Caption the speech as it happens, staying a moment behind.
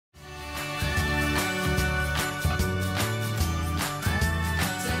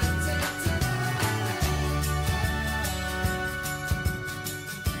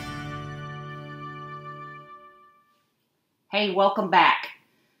Hey, welcome back.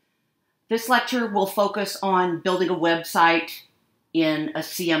 This lecture will focus on building a website in a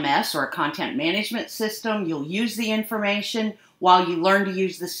CMS or a content management system. You'll use the information while you learn to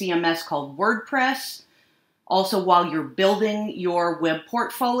use the CMS called WordPress, also while you're building your web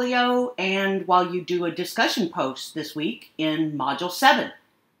portfolio, and while you do a discussion post this week in Module 7.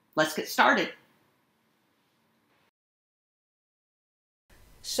 Let's get started.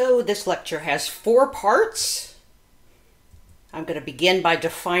 So this lecture has 4 parts. I'm going to begin by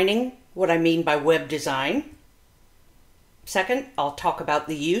defining what I mean by web design. Second, I'll talk about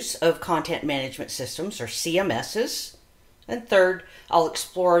the use of content management systems, or CMSs. And third, I'll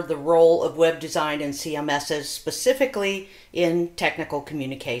explore the role of web design and CMSs, specifically in technical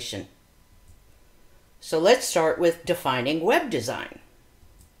communication. So let's start with defining web design.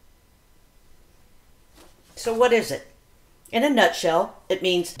 So what is it? In a nutshell, it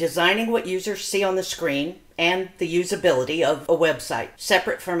means designing what users see on the screen and the usability of a website,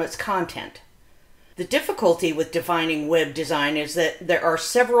 separate from its content. The difficulty with defining web design is that there are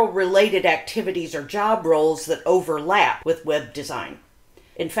several related activities or job roles that overlap with web design.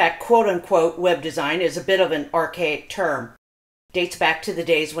 In fact, quote-unquote web design is a bit of an archaic term. It dates back to the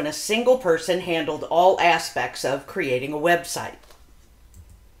days when a single person handled all aspects of creating a website.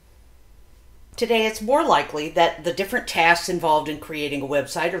 Today, it's more likely that the different tasks involved in creating a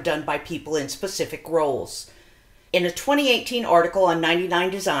website are done by people in specific roles. In a 2018 article on 99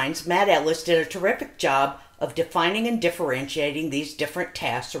 Designs, Matt Ellis did a terrific job of defining and differentiating these different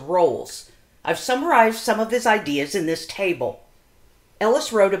tasks or roles. I've summarized some of his ideas in this table.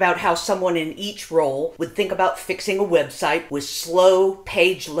 Ellis wrote about how someone in each role would think about fixing a website with slow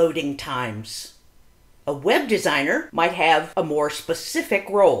page loading times. A web designer might have a more specific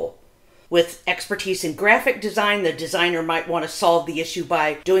role. With expertise in graphic design, the designer might want to solve the issue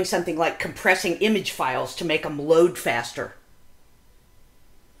by doing something like compressing image files to make them load faster.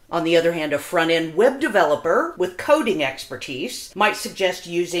 On the other hand, a front-end web developer with coding expertise might suggest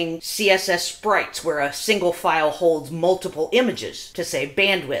using CSS sprites where a single file holds multiple images to save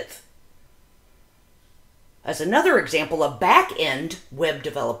bandwidth. As another example, a back-end web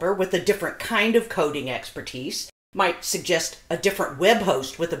developer with a different kind of coding expertise might suggest a different web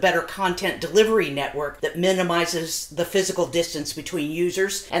host with a better content delivery network that minimizes the physical distance between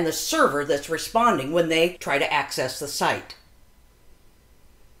users and the server that's responding when they try to access the site.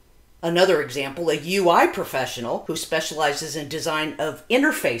 Another example, a UI professional who specializes in design of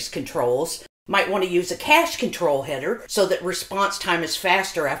interface controls might want to use a cache control header so that response time is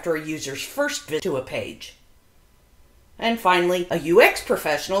faster after a user's first visit to a page. And finally, a UX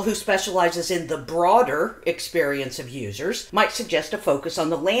professional who specializes in the broader experience of users might suggest a focus on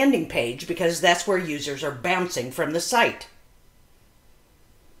the landing page because that's where users are bouncing from the site.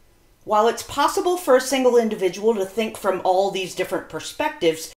 While it's possible for a single individual to think from all these different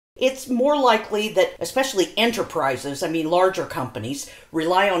perspectives, it's more likely that especially enterprises, larger companies,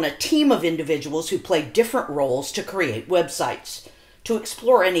 rely on a team of individuals who play different roles to create websites. To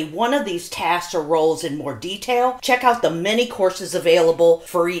explore any one of these tasks or roles in more detail, check out the many courses available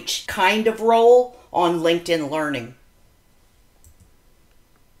for each kind of role on LinkedIn Learning.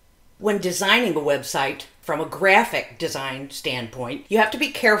 When designing a website, from a graphic design standpoint, you have to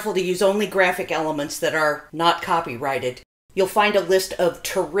be careful to use only graphic elements that are not copyrighted. You'll find a list of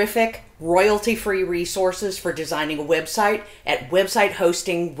terrific royalty-free resources for designing a website at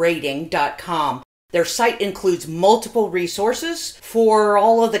websitehostingrating.com. Their site includes multiple resources for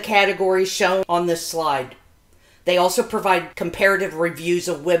all of the categories shown on this slide. They also provide comparative reviews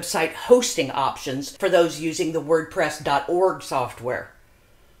of website hosting options for those using the WordPress.org software.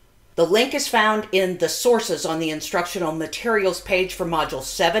 The link is found in the sources on the instructional materials page for Module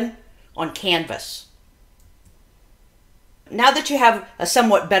 7 on Canvas. Now that you have a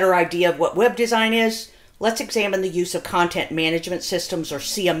somewhat better idea of what web design is, let's examine the use of content management systems, or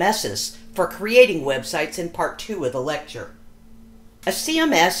CMSs, for creating websites in Part 2 of the lecture. A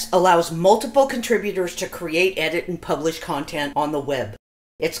CMS allows multiple contributors to create, edit, and publish content on the web.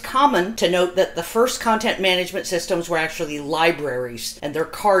 It's common to note that the first content management systems were actually libraries, and they're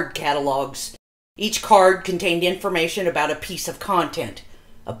card catalogs. Each card contained information about a piece of content,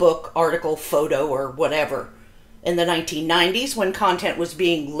 a book, article, photo, or whatever. In the 1990s, when content was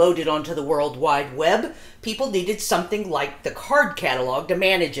being loaded onto the World Wide Web, people needed something like the card catalog to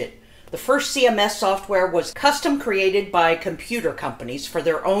manage it. The first CMS software was custom created by computer companies for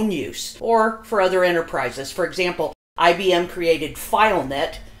their own use, or for other enterprises. For example, IBM created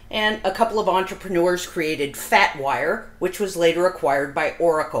FileNet, and a couple of entrepreneurs created FatWire, which was later acquired by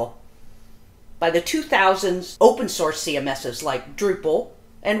Oracle. By the 2000s, open source CMSs like Drupal,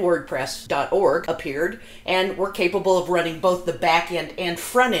 and WordPress.org appeared and were capable of running both the back-end and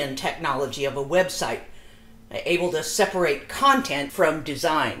front-end technology of a website, able to separate content from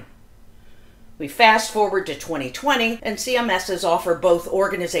design. We fast forward to 2020, and CMSs offer both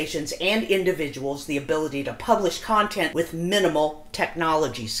organizations and individuals the ability to publish content with minimal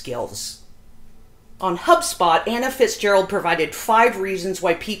technology skills. On HubSpot, Anna Fitzgerald provided 5 reasons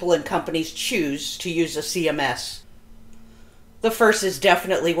why people and companies choose to use a CMS. The first is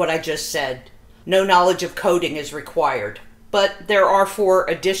definitely what I just said. No knowledge of coding is required, but there are 4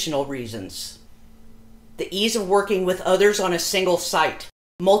 additional reasons. The ease of working with others on a single site.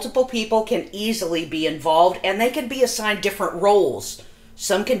 Multiple people can easily be involved, and they can be assigned different roles.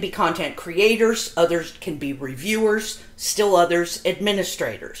 Some can be content creators, others can be reviewers, still others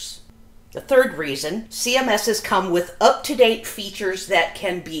administrators. The third reason, CMSs come with up-to-date features that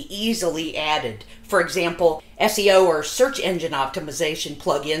can be easily added. For example, SEO or search engine optimization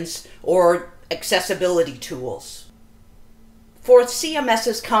plugins or accessibility tools. Fourth,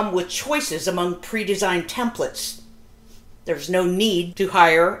 CMSs come with choices among pre-designed templates. There's no need to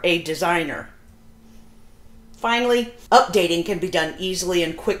hire a designer. Finally, updating can be done easily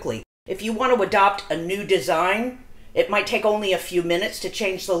and quickly. If you want to adopt a new design, it might take only a few minutes to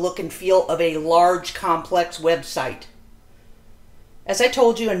change the look and feel of a large, complex website. As I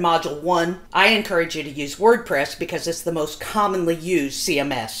told you in Module 1, I encourage you to use WordPress because it's the most commonly used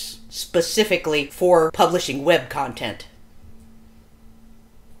CMS, specifically for publishing web content.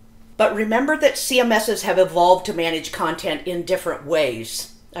 But remember that CMSs have evolved to manage content in different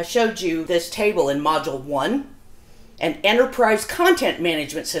ways. I showed you this table in Module 1. An enterprise content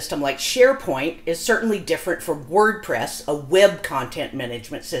management system like SharePoint is certainly different from WordPress, a web content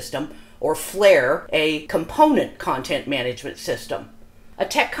management system, or Flare, a component content management system. A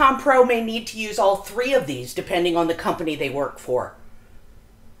TECM Pro may need to use all 3 of these depending on the company they work for.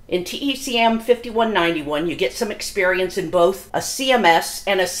 In TECM 5191, you get some experience in both a CMS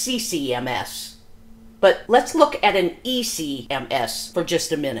and a CCMS. But let's look at an ECMS for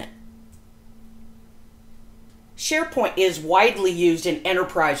just a minute. SharePoint is widely used in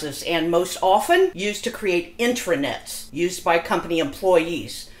enterprises and most often used to create intranets used by company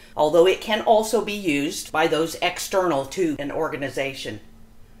employees, although it can also be used by those external to an organization.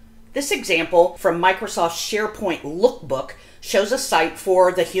 This example from Microsoft's SharePoint Lookbook shows a site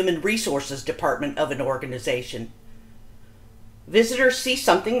for the Human Resources Department of an organization. Visitors see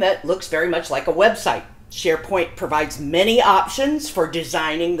something that looks very much like a website. SharePoint provides many options for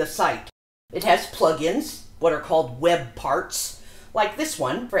designing the site. It has plugins, what are called web parts, like this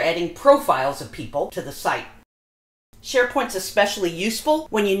one for adding profiles of people to the site. SharePoint's especially useful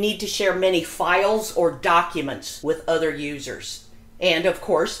when you need to share many files or documents with other users. And of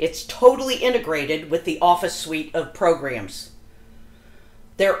course, it's totally integrated with the Office suite of programs.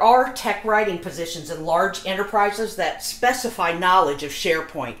 There are tech writing positions in large enterprises that specify knowledge of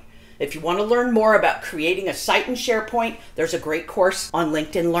SharePoint. If you want to learn more about creating a site in SharePoint, there's a great course on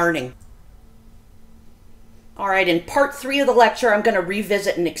LinkedIn Learning. All right, in part 3 of the lecture, I'm going to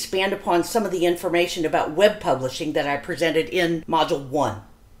revisit and expand upon some of the information about web publishing that I presented in Module 1.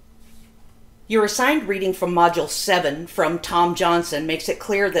 Your assigned reading from Module 7 from Tom Johnson makes it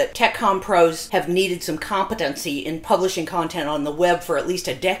clear that TECM pros have needed some competency in publishing content on the web for at least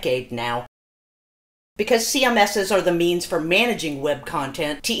a decade now. Because CMSs are the means for managing web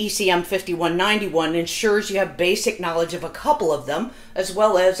content, TECM 5191 ensures you have basic knowledge of a couple of them, as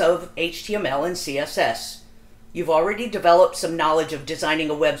well as of HTML and CSS. You've already developed some knowledge of designing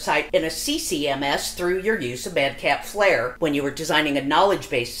a website in a CCMS through your use of Madcap Flare when you were designing a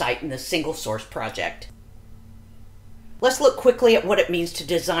knowledge-based site in the single source project. Let's look quickly at what it means to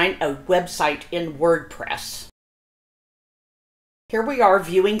design a website in WordPress. Here we are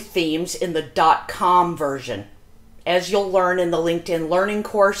viewing themes in the .com version. As you'll learn in the LinkedIn Learning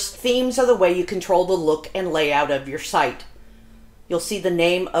course, themes are the way you control the look and layout of your site. You'll see the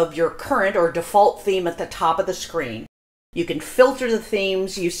name of your current or default theme at the top of the screen. You can filter the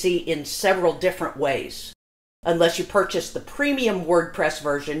themes you see in several different ways. Unless you purchase the premium WordPress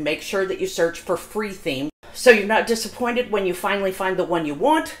version, make sure that you search for free theme so you're not disappointed when you finally find the one you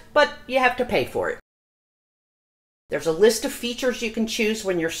want, but you have to pay for it. There's a list of features you can choose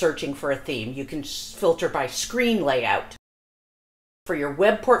when you're searching for a theme. You can filter by screen layout. For your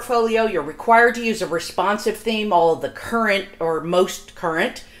web portfolio, you're required to use a responsive theme. All of the current or most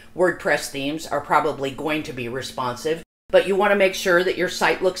current WordPress themes are probably going to be responsive, but you want to make sure that your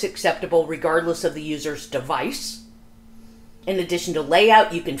site looks acceptable regardless of the user's device. In addition to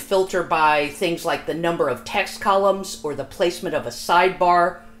layout, you can filter by things like the number of text columns or the placement of a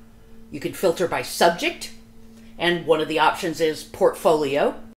sidebar. You can filter by subject, and one of the options is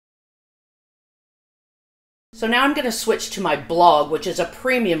Portfolio. So now I'm going to switch to my blog, which is a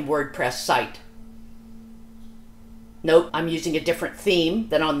premium WordPress site. Note I'm using a different theme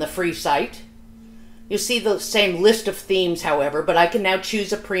than on the free site. You'll see the same list of themes, however, but I can now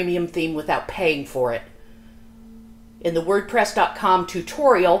choose a premium theme without paying for it. In the WordPress.com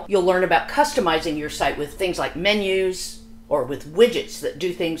tutorial, you'll learn about customizing your site with things like menus or with widgets that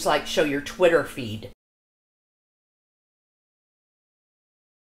do things like show your Twitter feed.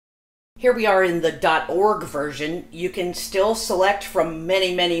 Here we are in the .org version. You can still select from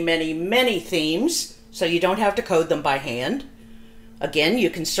many themes, so you don't have to code them by hand. Again,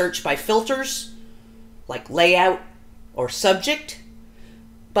 you can search by filters, like layout or subject,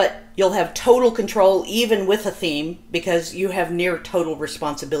 but you'll have total control even with a theme because you have near total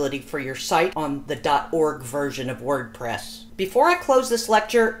responsibility for your site on the .org version of WordPress. Before I close this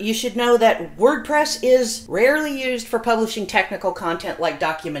lecture, you should know that WordPress is rarely used for publishing technical content like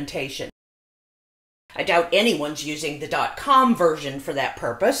documentation. I doubt anyone's using the .com version for that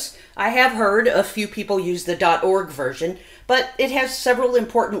purpose. I have heard a few people use the .org version, but it has several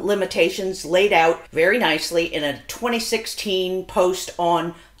important limitations laid out very nicely in a 2016 post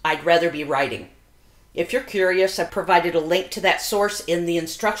on I'd Rather Be Writing. If you're curious, I've provided a link to that source in the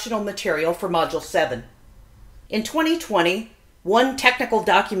instructional material for Module 7. In 2020, one technical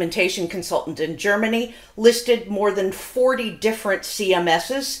documentation consultant in Germany listed more than 40 different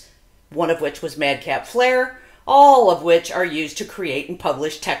CMSs, one of which was Madcap Flare, all of which are used to create and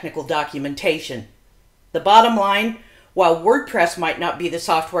publish technical documentation. The bottom line, while WordPress might not be the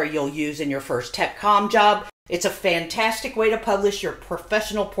software you'll use in your first TECM job, it's a fantastic way to publish your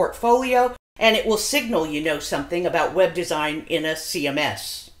professional portfolio, and it will signal you know something about web design in a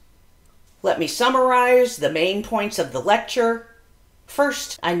CMS. Let me summarize the main points of the lecture.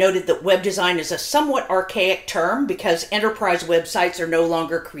 First, I noted that web design is a somewhat archaic term because enterprise websites are no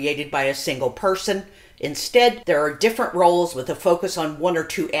longer created by a single person. Instead, there are different roles with a focus on one or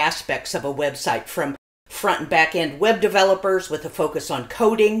two aspects of a website, from front and back end web developers with a focus on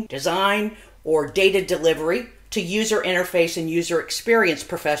coding, design, or data delivery, to user interface and user experience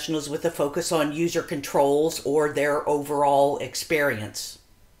professionals with a focus on user controls or their overall experience.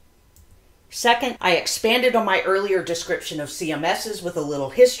 Second, I expanded on my earlier description of CMSs with a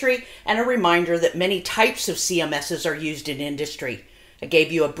little history and a reminder that many types of CMSs are used in industry. I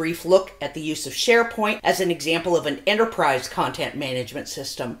gave you a brief look at the use of SharePoint as an example of an enterprise content management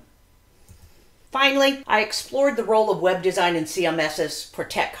system. Finally, I explored the role of web design in CMSs for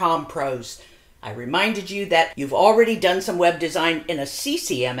TECM pros. I reminded you that you've already done some web design in a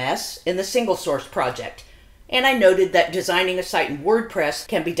CCMS in the single source project. And I noted that designing a site in WordPress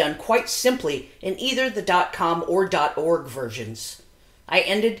can be done quite simply in either the .com or .org versions. I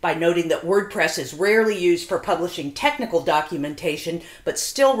ended by noting that WordPress is rarely used for publishing technical documentation, but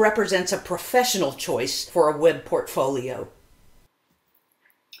still represents a professional choice for a web portfolio.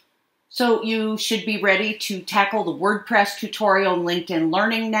 So you should be ready to tackle the WordPress tutorial in LinkedIn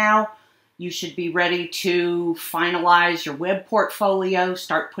Learning now. You should be ready to finalize your web portfolio,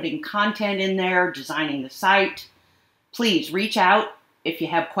 start putting content in there, designing the site. Please reach out if you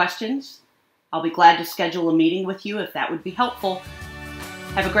have questions. I'll be glad to schedule a meeting with you if that would be helpful.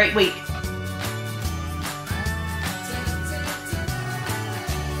 Have a great week.